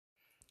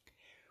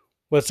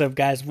What's up,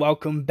 guys?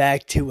 Welcome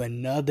back to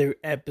another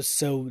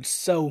episode.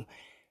 So,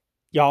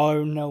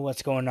 y'all know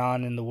what's going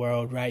on in the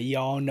world, right?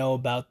 Y'all know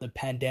about the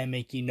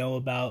pandemic. You know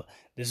about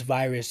this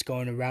virus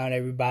going around.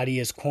 Everybody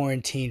is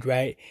quarantined,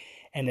 right?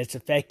 And it's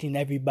affecting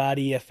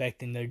everybody,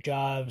 affecting their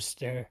jobs,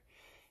 their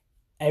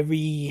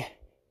every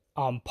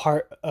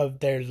part of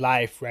their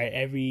life, right?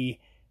 Every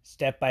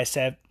step by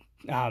step,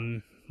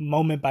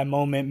 moment by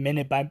moment,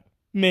 minute by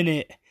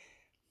minute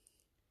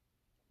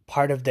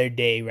part of their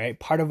day, right?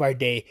 Part of our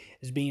day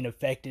is being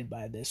affected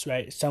by this,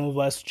 right? Some of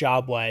us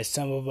job wise,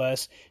 some of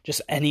us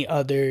just any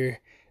other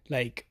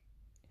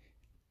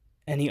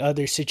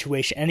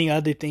situation, any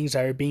other things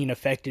are being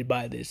affected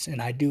by this.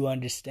 And I do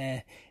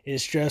understand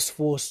it's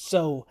stressful.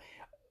 So,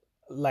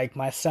 like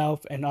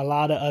myself and a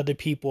lot of other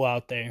people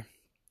out there,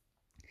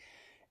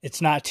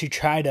 it's not to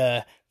try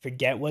to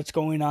forget what's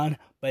going on,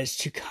 but it's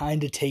to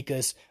kind of take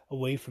us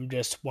away from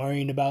just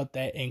worrying about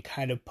that and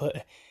kind of put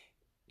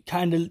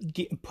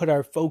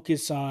our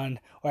focus on,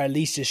 or at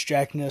least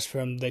distracting us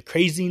from the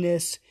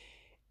craziness,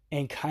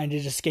 and kind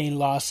of just getting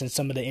lost in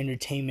some of the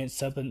entertainment,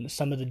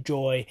 some of the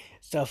joy,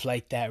 stuff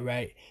like that,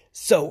 right?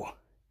 So,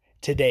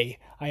 today,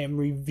 I am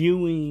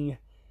reviewing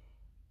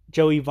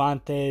Joey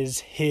Vantes,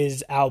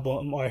 his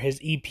album, or his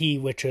EP,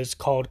 which is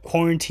called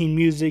Quarantine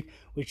Music,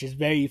 which is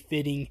very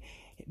fitting.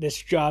 This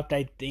dropped,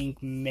 I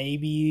think,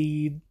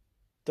 maybe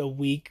the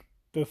week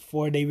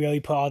before they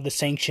really put all the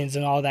sanctions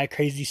and all that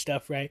crazy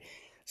stuff, right?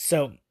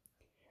 So,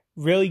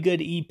 really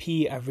good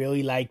EP. I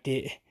really liked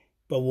it,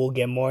 but we'll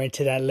get more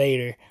into that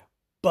later.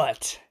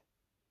 But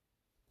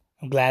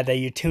I'm glad that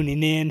you're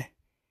tuning in,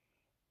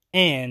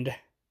 and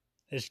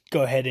let's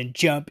go ahead and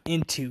jump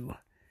into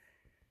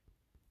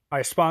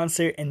our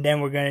sponsor, and then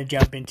we're going to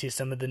jump into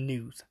some of the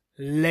news.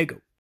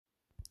 Lego.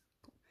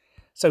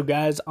 So,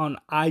 guys, on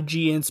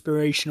IG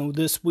Inspirational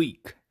this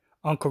week,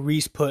 Uncle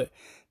Reese put,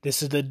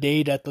 "This is the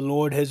day that the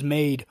Lord has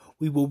made.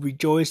 We will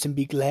rejoice and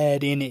be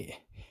glad in it.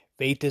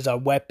 Faith is our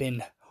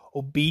weapon.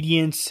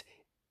 Obedience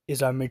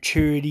is our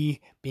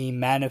maturity being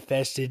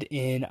manifested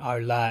in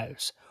our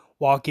lives.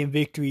 Walk in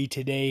victory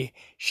today.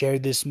 Share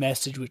this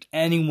message with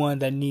anyone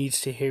that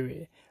needs to hear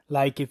it.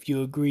 Like if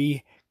you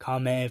agree,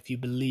 comment if you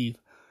believe."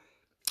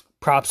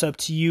 Props up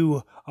to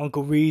you,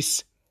 Uncle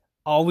Reese.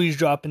 Always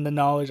dropping the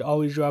knowledge,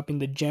 always dropping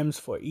the gems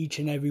for each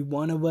and every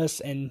one of us.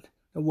 And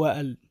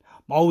I'm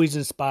always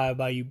inspired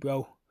by you,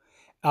 bro.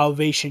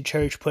 Elevation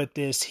Church put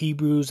this,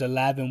 Hebrews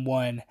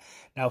 11:1.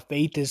 "Now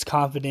faith is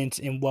confidence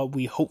in what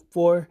we hope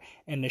for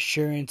and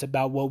assurance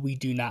about what we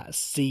do not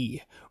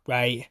see,"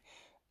 right?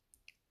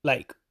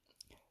 Like,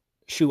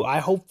 shoot, I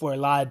hope for a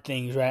lot of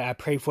things, right? I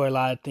pray for a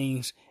lot of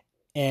things,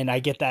 and I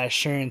get that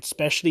assurance,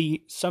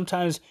 especially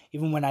sometimes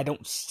even when I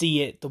don't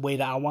see it the way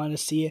that I want to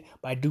see it,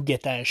 but I do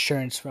get that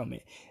assurance from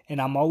it.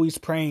 And I'm always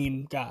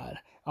praying, God.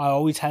 I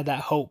always had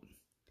that hope.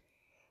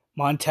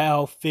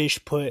 Montel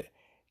Fish put,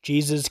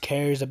 "Jesus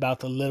cares about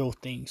the little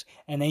things."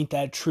 And ain't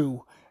that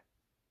true?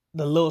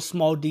 The little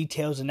small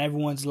details in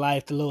everyone's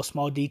life, the little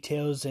small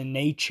details in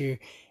nature,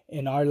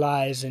 in our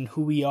lives, and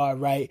who we are,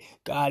 right?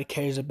 God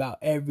cares about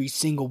every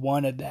single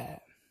one of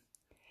that.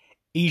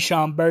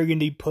 Eshawn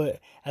Burgundy put,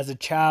 "As a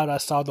child, I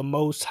saw the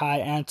Most High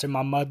answer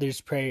my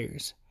mother's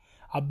prayers.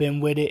 I've been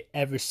with it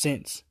ever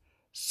since."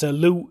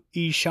 Salute,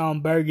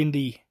 Eshawn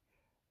Burgundy.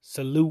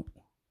 Salute.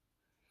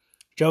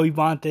 Joey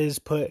Vantes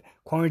put,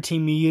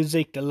 "Quarantine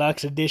Music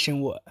Deluxe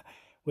Edition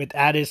with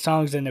added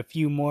songs and a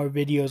few more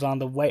videos on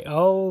the way."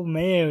 Oh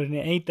man,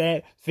 ain't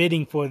that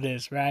fitting for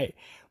this, right?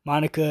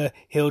 Monica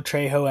Hill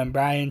Trejo and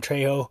Brian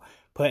Trejo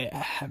put,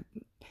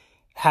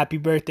 "Happy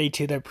birthday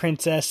to their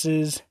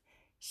princesses."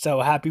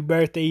 So happy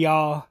birthday,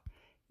 y'all.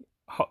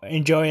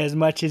 Enjoy as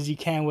much as you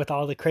can with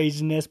all the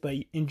craziness, but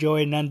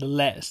enjoy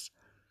nonetheless.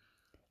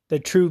 The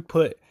Truth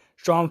put,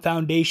 "Strong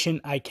foundation,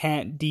 I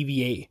can't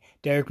deviate.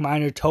 Derek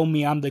Minor told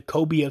me I'm the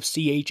Kobe of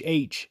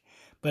CHH.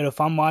 But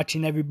if I'm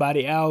watching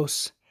everybody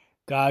else,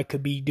 God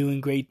could be doing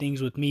great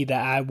things with me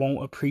that I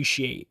won't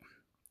appreciate.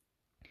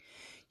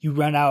 You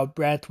run out of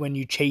breath when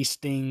you chase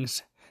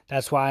things.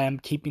 That's why I'm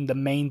keeping the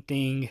main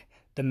thing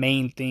the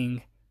main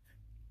thing.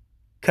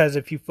 Because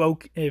if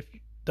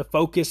the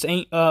focus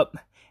ain't up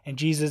and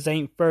Jesus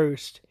ain't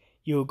first,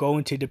 you'll go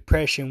into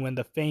depression when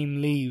the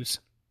fame leaves.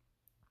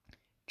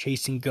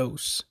 Chasing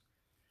ghosts."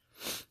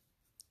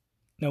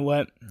 You know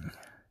what?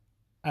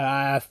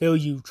 I feel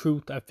you,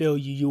 Truth. I feel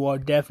you. You are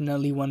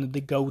definitely one of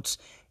the GOATs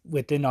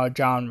within our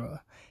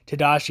genre.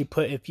 Tadashi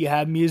put, "If you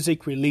have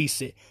music,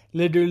 release it.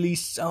 Literally,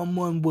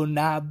 someone will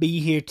not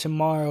be here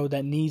tomorrow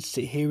that needs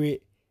to hear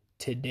it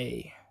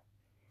today."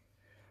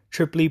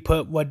 Triply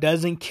put, "What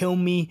doesn't kill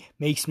me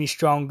makes me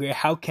stronger.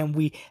 How can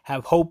we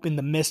have hope in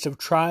the midst of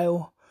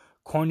trial?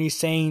 Corny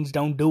sayings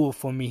don't do it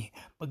for me,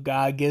 but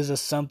God gives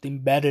us something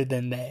better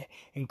than that."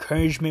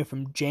 Encouragement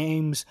from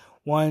James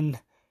 1,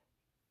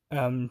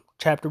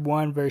 chapter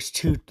 1, verse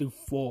 2 through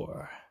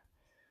 4.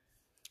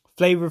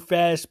 Flavor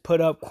Fest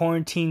put up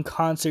Quarantine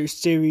Concert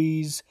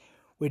Series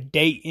with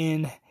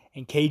Dayton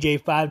and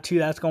KJ52.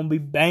 That's going to be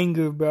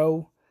banger,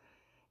 bro.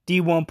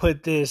 D1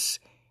 put this,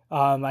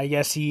 I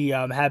guess he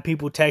had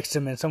people text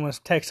him, and someone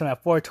texted him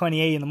at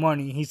 4:28 in the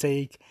morning. He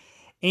said,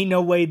 "Ain't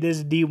no way this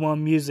is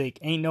D1 music.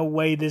 Ain't no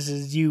way this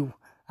is you.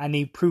 I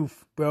need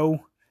proof,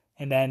 bro."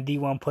 And then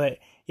D1 put,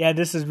 "Yeah,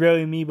 this is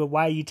really me, but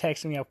why are you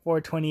texting me at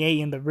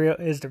 4:28 and the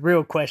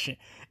real question?"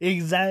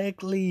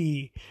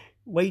 Exactly.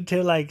 Wait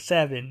till like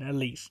 7 at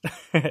least.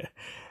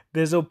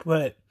 Bizzle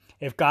put,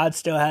 "If God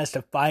still has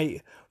to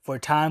fight for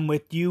time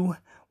with you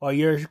while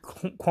you're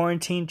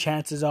quarantined,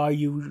 chances are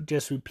you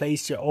just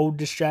replace your old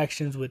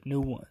distractions with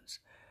new ones."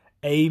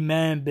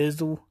 Amen,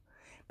 Bizzle.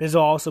 Bizzle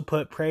also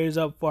put, "Prayers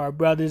up for our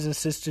brothers and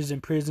sisters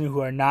in prison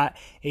who are not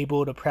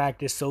able to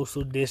practice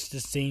social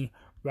distancing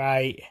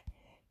right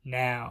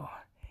now."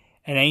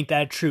 And ain't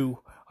that true?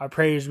 Our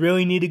prayers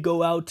really need to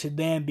go out to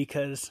them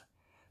because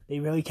they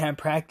really can't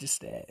practice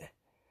that.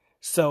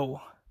 So,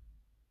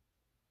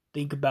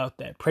 think about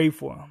that. Pray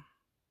for them.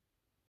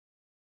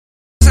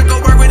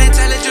 Go work with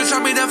intelligence, show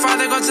me the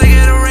father, go take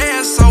it a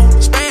rest, so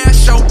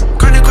special.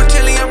 Carne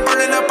Cortelli, I'm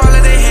burning up all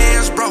of their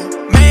heads, bro.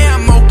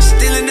 Man, mo,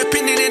 still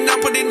independent and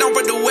I'm putting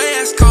over the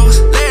West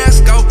Coast.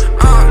 Let's go,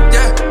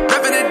 yeah,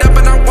 wrapping it up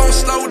and I won't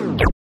slow.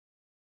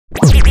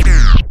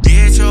 Be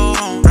at your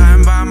home,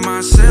 riding by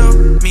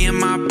myself, me and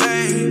my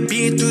babe.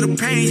 Being through the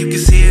pain, you can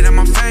see it in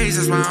my face.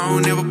 That's why I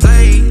don't never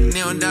play.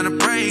 Kneel down to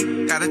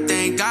pray. Gotta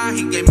thank God,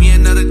 he gave me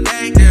another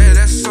day. Yeah,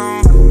 that's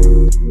on.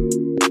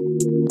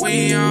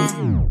 We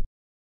on.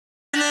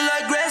 Feeling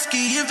like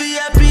Gretzky, if he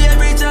happy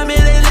every time it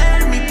ain't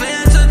let me.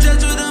 Playing some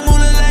chess with the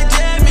moon like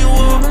Jamie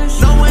Wall.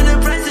 Knowing the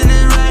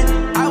president right,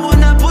 I will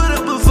not put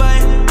up a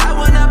fight. I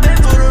will not beg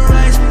for the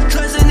rights.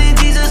 Trusting in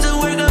Jesus to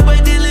work up,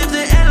 but they live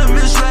the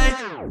elements right.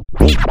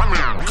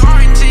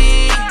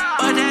 Quarantine,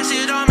 but that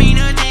shit don't mean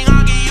nothing.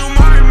 I'll give you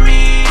more of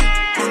me.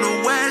 On the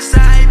west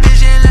side,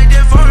 vision like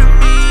that for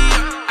me.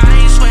 I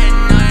ain't sweating,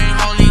 nothing,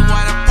 holy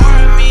water for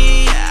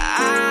me.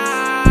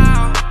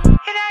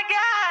 And I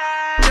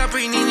got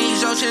jumping in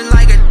these oceans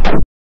like a.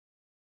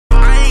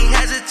 I ain't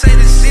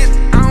hesitated since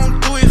I don't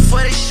do it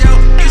for the show.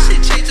 You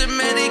should change the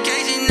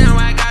medication, now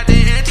I got the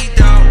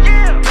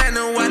antidote.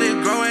 Planning what it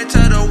grow into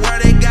the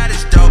world, they got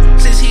its dope.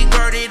 Since he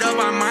girded up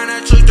my mind,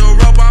 I took the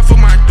rope off of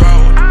my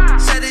throat.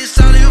 Said it's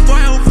only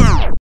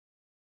forever.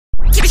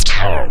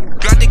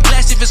 Got the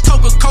glass if it's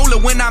Coca-Cola.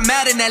 When I'm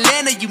out in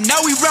Atlanta, you know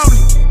we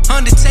rollin'.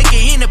 Undertaker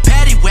in a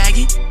paddy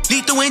wagon.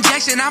 Lethal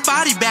injection, I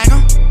body bag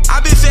 'em. I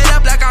been fed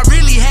up like I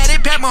really had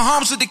it. Pat my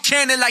homes with the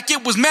cannon like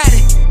it was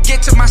Madden.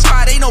 Get to my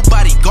spot, ain't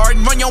nobody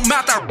guarding. Run your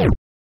mouth out.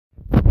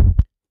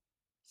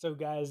 So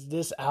guys,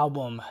 this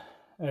album,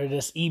 or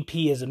this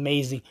EP is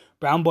amazing.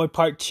 Brown Boy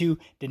Part 2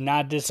 did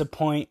not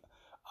disappoint.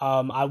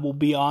 I will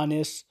be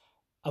honest,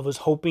 I was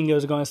hoping it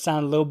was going to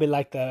sound a little bit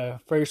like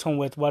the first one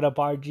with What Up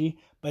RG,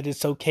 but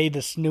it's okay.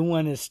 This new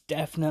one is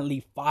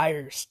definitely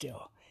fire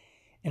still.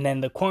 And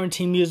then the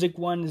Quarantine Music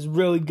one is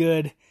really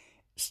good.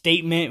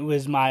 Statement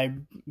was my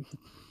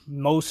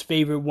most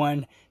favorite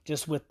one,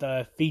 just with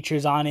the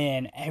features on it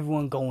and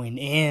everyone going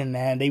in,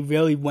 man. They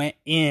really went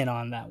in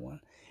on that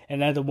one.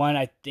 And then the one,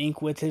 I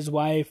think, with his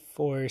wife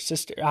or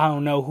sister, I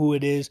don't know who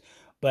it is,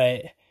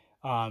 but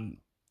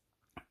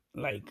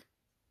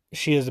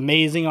she is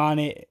amazing on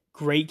it.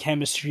 Great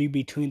chemistry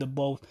between the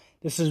both.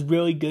 This is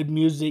really good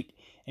music.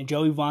 And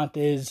Joey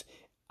Vantes,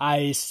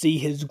 I see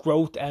his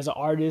growth as an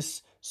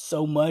artist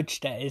so much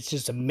that it's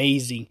just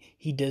amazing.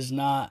 He does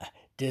not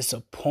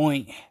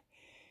disappoint.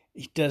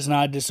 He does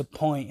not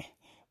disappoint.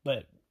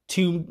 But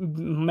two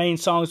main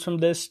songs from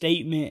this,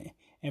 Statement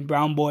and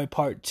Brown Boy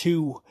Part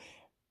 2.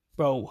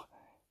 Bro,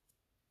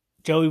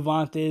 Joey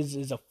Vantes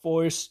is a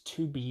force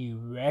to be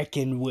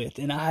reckoned with.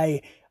 And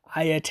I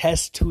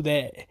attest to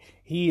that.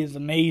 He is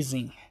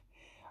amazing.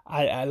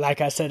 I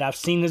like I said, I've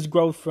seen his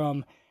growth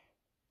from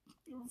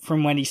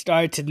when he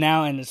started to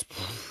now, and it's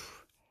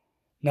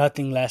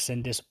nothing less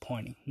than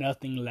disappointing.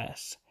 Nothing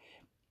less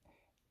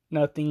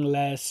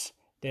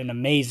than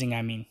amazing.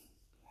 I mean,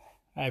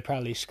 I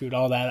probably screwed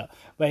all that up,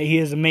 but he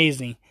is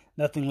amazing.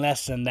 Nothing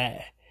less than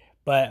that.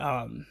 But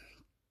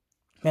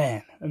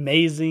man,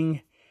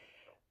 amazing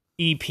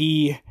EP.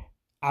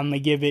 I'm gonna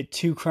give it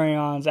 2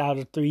 crayons out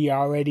of 3. You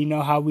already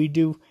know how we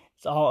do.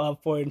 It's all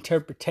up for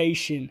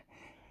interpretation.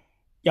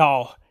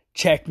 Y'all,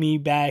 check me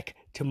back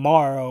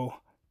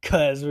tomorrow,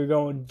 because we're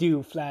going to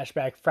do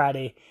Flashback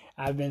Friday.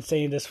 I've been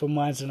saying this for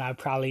months, and I've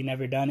probably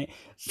never done it.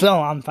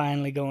 So I'm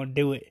finally going to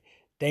do it.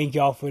 Thank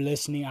y'all for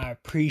listening. I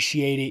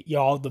appreciate it.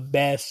 Y'all the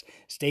best.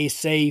 Stay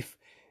safe.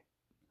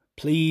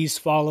 Please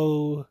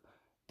follow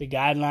the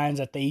guidelines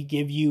that they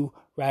give you,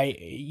 right?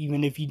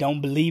 Even if you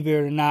don't believe it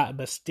or not,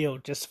 but still,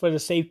 just for the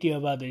safety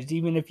of others,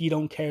 even if you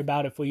don't care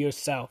about it for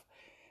yourself,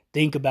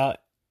 think about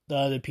the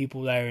other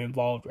people that are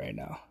involved right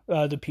now, the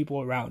other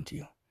people around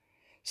you.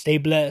 Stay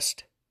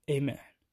blessed. Amen.